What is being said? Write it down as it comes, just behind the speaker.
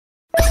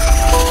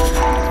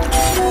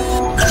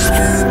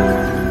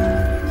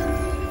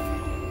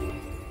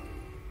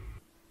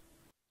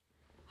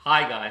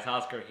guys,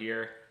 Oscar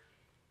here.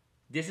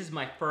 This is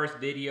my first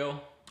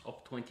video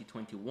of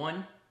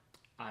 2021.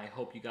 I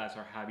hope you guys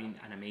are having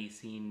an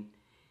amazing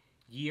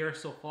year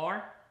so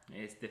far.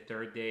 It's the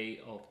third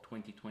day of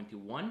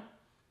 2021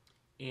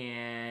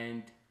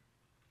 and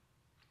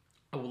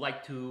I would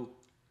like to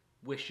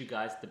wish you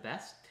guys the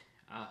best.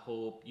 I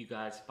hope you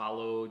guys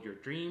followed your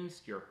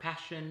dreams, your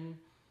passion,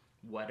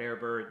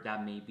 whatever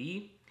that may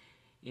be.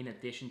 In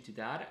addition to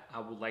that, I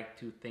would like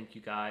to thank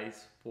you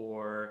guys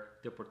for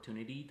the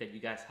opportunity that you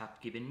guys have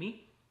given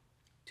me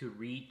to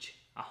reach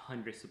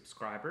 100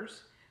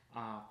 subscribers.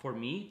 For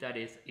me, that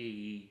is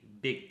a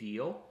big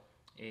deal.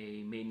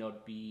 It may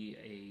not be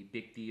a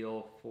big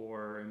deal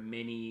for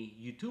many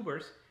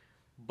YouTubers,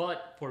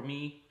 but for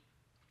me,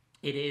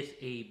 it is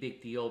a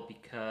big deal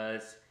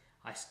because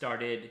I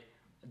started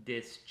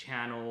this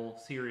channel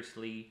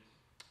seriously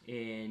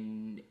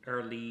in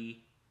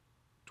early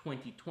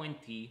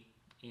 2020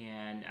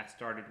 and I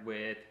started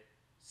with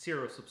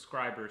 0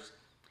 subscribers,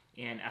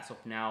 and as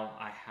of now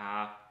I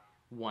have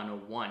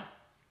 101,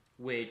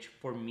 which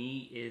for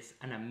me is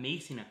an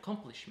amazing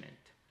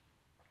accomplishment.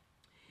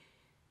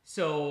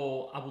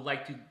 So I would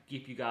like to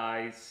give you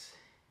guys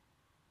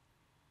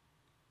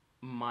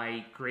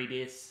my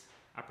greatest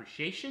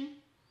appreciation,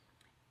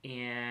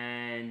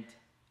 and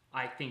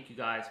I thank you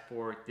guys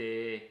for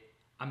the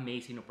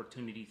amazing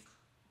opportunities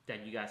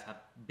that you guys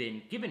have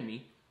been giving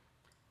me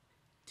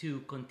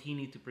to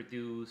continue to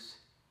produce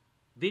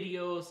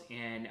videos,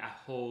 and I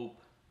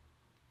hope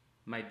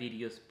my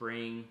videos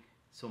bring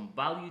some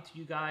value to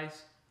you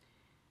guys.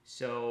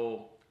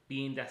 So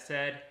being that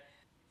said,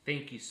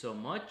 thank you so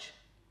much.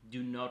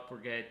 Do not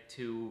forget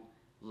to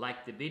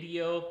like the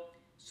video,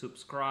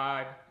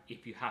 subscribe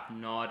if you have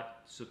not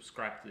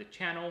subscribed to the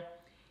channel.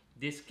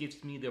 This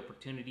gives me the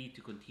opportunity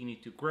to continue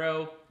to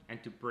grow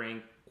and to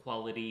bring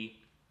quality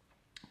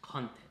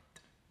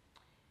content.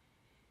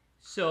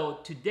 So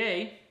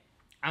today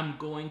I'm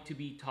going to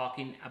be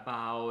talking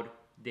about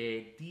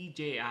the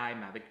DJI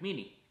Mavic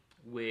Mini,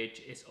 which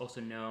is also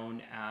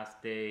known as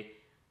the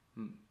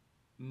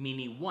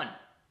Mini 1.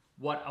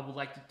 What I would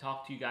like to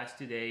talk to you guys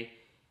today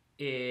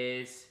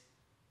is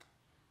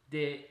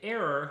the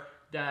error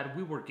that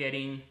we were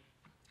getting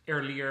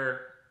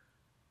earlier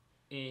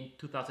in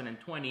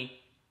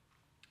 2020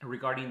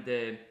 regarding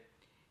the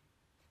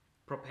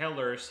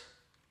propellers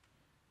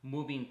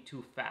moving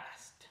too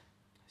fast.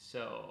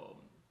 So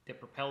the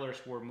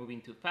propellers were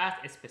moving too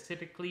fast,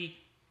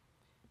 specifically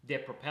the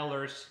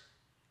propellers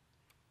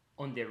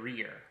on the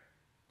rear.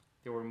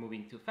 They were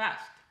moving too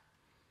fast.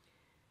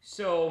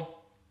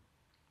 So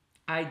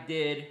I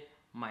did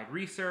my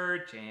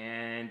research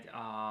and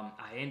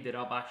I ended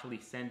up actually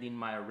sending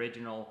my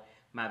original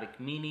Mavic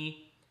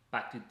Mini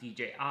back to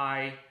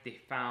DJI. They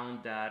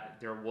found that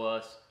there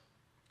was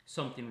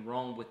something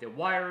wrong with the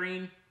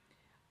wiring.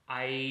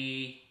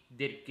 I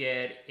did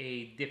get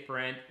a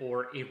different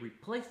or a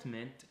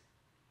replacement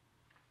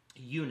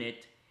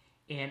unit,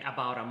 and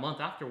about a month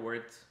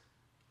afterwards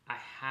I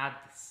had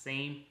the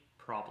same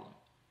problem.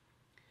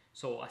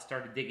 So I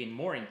started digging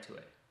more into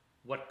it.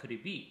 What could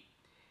it be?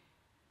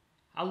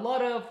 A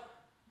lot of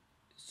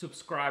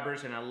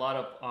subscribers and a lot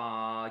of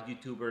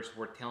YouTubers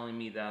were telling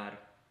me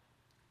that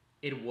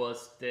it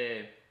was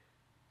the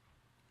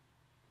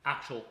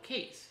actual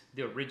case,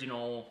 the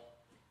original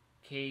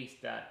case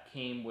that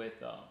came with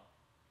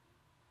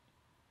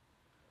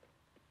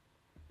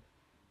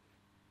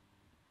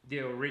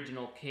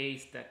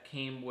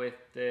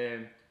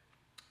the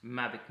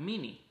Mavic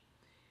Mini.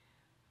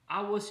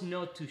 I was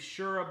not too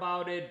sure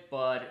about it,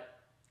 but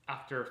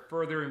after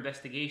further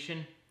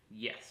investigation,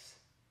 yes,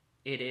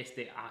 it is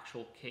the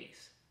actual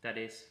case that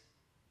is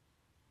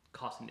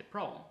causing the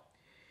problem.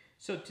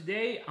 So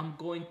today I'm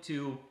going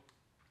to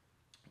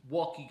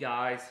walk you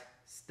guys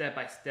step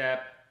by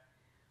step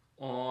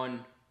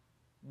on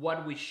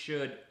what we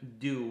should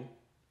do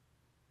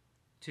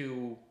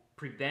to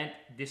prevent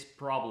this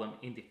problem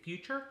in the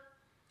future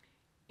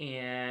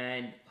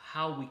and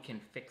how we can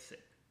fix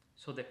it.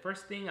 So the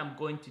first thing I'm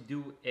going to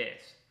do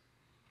is,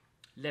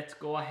 let's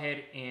go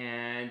ahead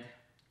and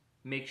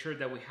make sure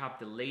that we have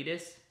the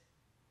latest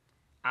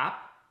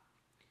app.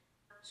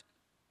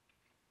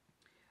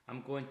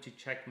 I'm going to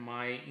check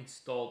my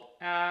installed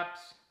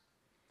apps.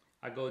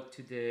 I go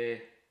to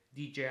the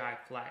DJI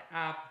Fly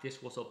app.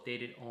 This was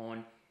updated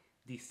on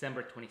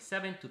December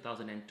 27,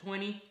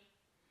 2020.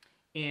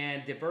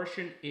 And the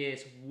version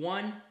is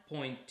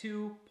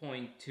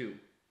 1.2.2.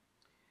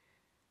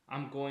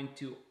 I'm going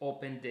to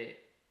open the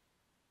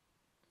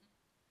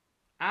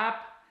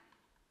app.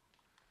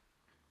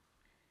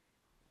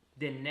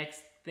 The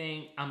next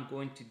thing I'm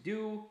going to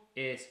do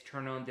is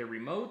turn on the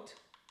remote.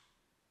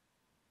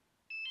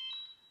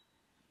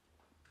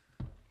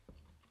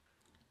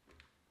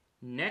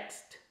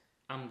 Next,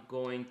 I'm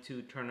going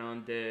to turn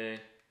on the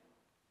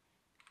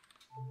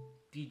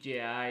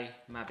DJI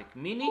Mavic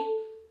Mini.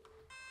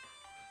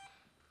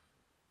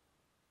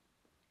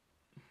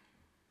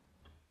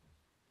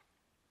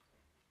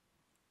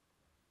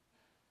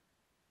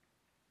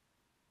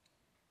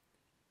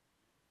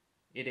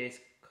 It is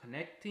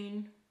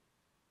connecting.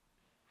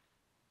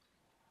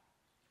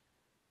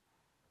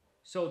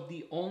 So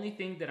the only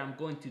thing that I'm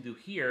going to do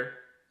here,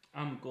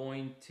 I'm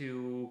going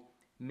to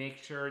make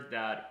sure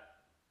that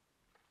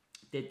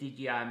the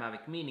DJI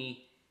Mavic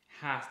Mini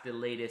has the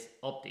latest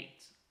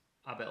updates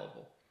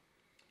available.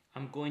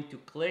 I'm going to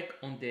click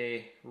on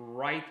the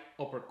right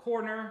upper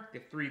corner,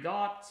 the three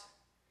dots.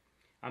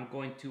 I'm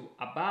going to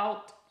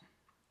About.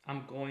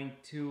 I'm going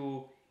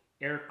to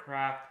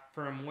Aircraft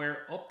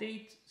Firmware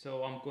Updates.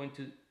 So I'm going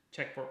to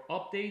check for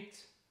updates.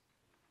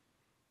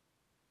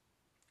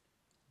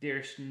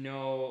 There's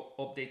no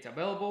updates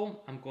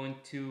available. I'm going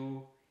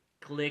to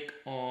click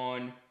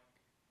on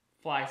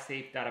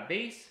FlySafe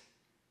Database.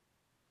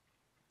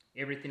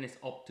 Everything is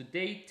up to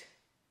date.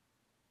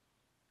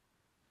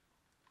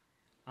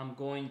 I'm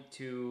going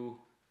to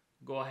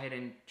go ahead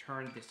and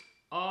turn this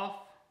off.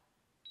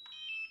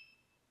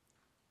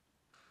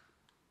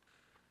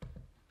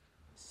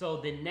 So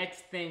the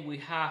next thing we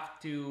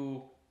have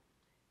to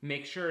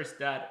make sure is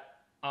that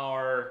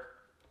our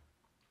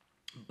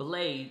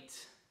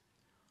blades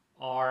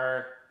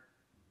are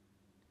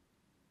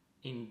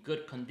in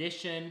good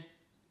condition.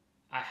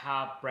 I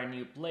have brand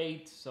new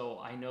blades, so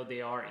I know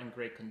they are in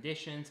great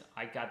conditions.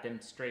 I got them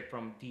straight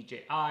from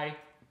DJI,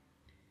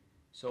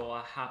 so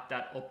I have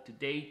that up to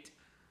date.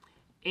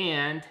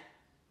 And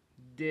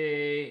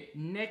the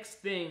next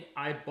thing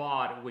I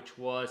bought, which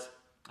was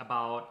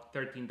about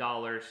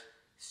 $13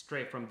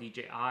 straight from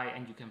DJI,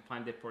 and you can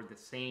find it for the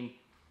same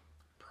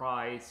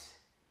price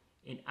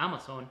in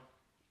Amazon,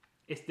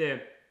 is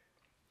the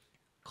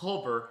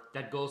cover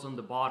that goes on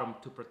the bottom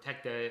to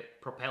protect the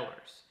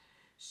propellers.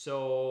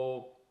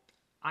 So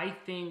I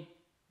think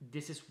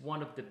this is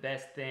one of the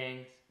best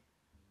things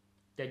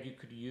that you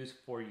could use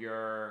for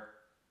your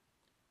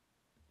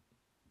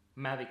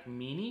Mavic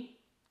Mini.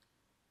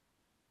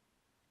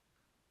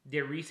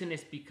 The reason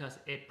is because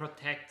it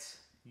protects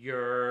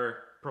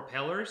your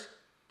propellers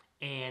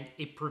and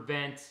it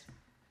prevents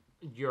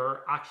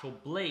your actual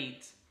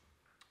blades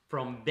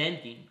from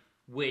bending,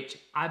 which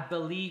I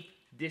believe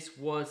this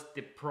was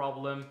the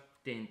problem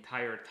the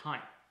entire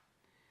time.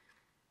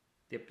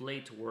 The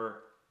blades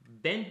were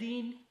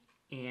bending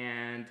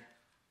and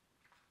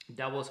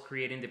that was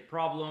creating the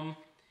problem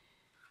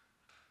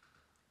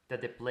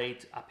that the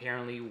blades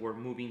apparently were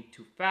moving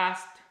too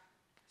fast.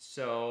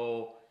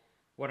 So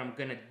what I'm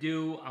gonna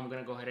do, I'm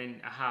gonna go ahead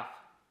and I have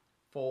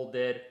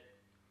folded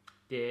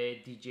the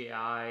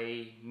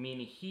DJI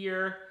Mini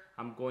here.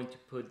 I'm going to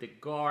put the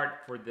guard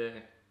for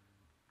the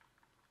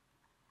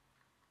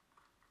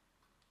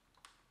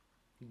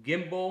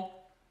gimbal,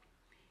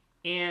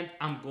 and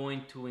I'm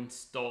going to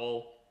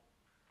install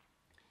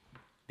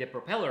the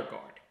propeller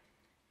guard.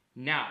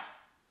 Now,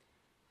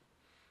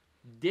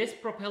 this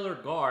propeller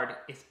guard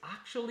is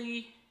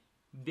actually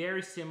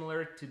very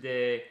similar to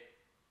the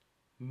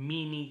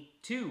Mini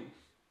 2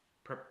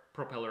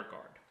 propeller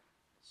guard.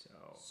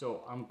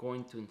 So I'm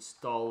going to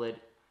install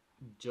it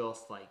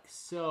just like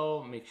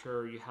so. Make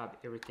sure you have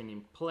everything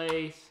in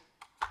place.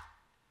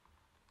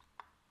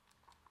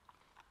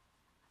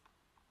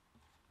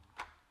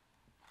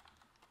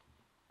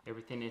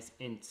 Everything is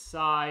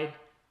inside.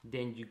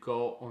 Then you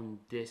go on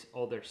this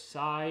other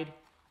side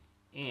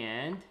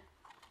and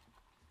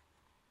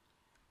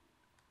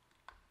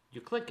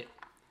you click it.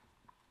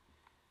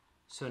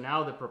 So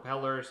now the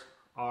propellers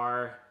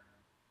are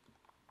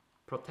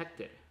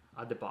protected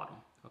at the bottom,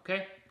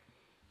 okay?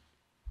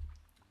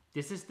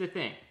 This is the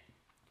thing.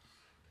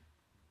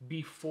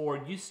 Before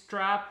you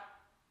strap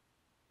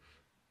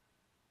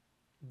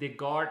the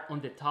guard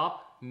on the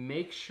top,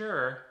 make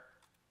sure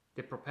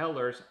the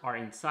propellers are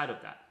inside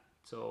of that.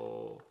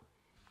 So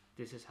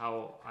this is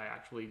how I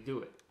actually do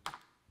it.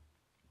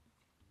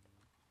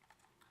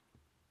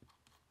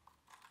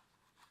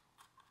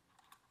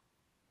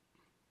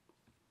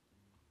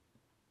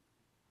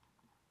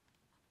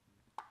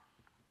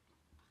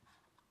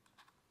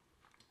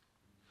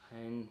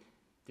 And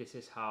this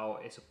is how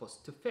it's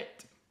supposed to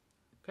fit,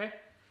 okay?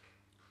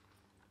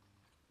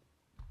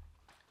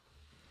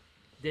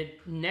 The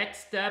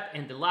next step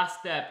and the last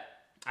step,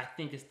 I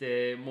think, is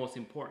the most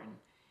important.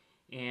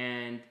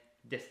 And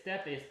the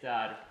step is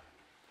that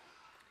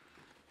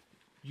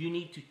you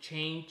need to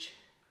change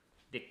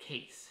the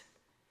case.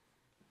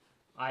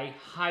 I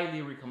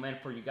highly recommend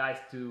for you guys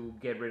to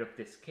get rid of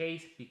this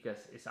case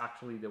because it's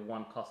actually the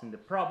one causing the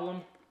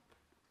problem.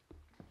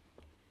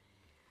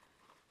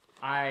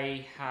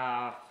 I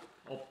have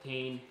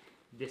obtained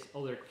this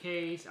other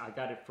case. I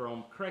got it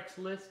from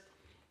Craigslist,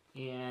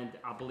 and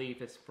I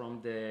believe it's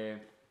from the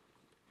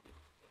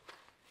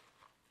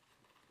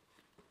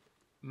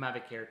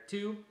Mavic Air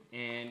 2,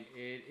 and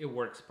it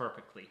works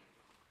perfectly.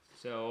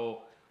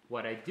 So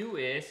what I do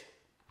is,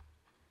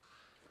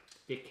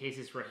 the case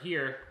is right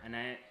here, and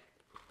I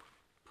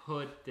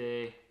put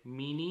the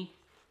Mini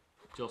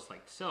just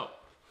like so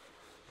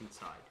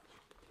inside,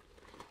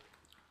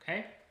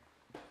 okay?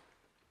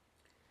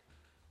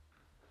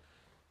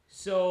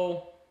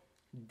 So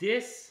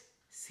this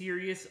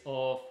series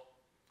of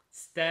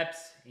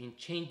steps and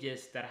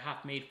changes that I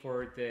have made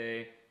for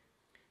the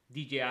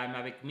DJI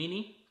Mavic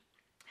Mini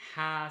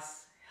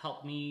has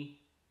helped me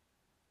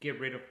get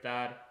rid of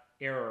that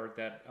error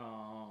that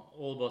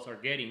all of us are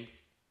getting.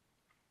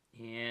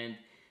 And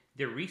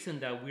the reason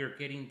that we're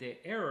getting the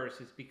errors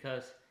is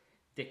because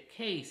the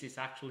case is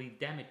actually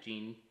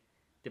damaging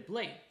the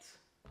blades.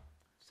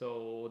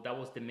 So that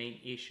was the main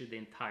issue the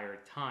entire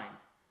time.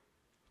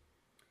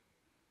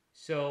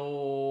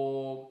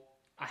 So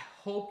I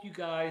hope you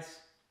guys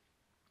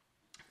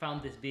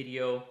found this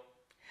video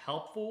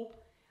helpful.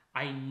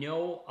 I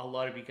know a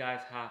lot of you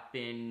guys have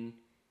been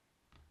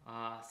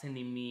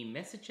sending me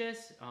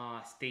messages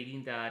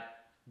stating that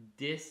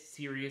this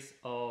series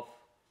of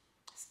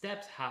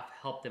steps have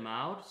helped them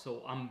out.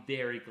 So I'm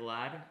very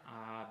glad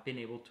I've been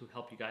able to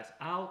help you guys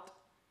out.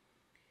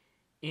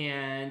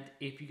 And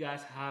if you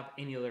guys have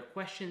any other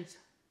questions,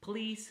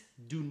 please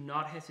do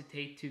not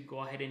hesitate to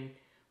go ahead and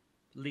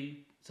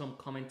leave some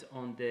comments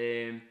on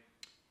the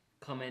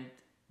comment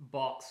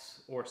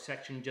box or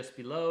section just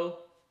below.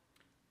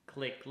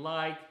 Click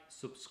like,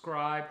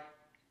 subscribe,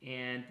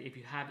 and if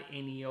you have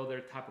any other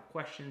type of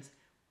questions,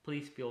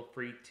 please feel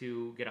free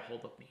to get a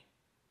hold of me.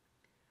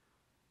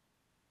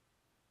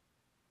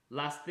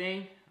 Last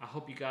thing, I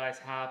hope you guys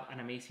have an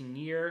amazing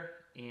year,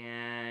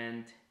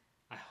 and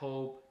I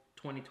hope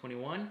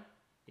 2021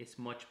 is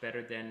much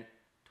better than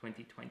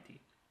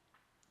 2020.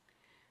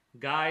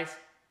 Guys,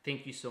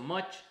 thank you so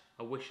much.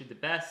 I wish you the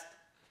best.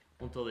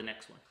 Until the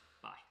next one.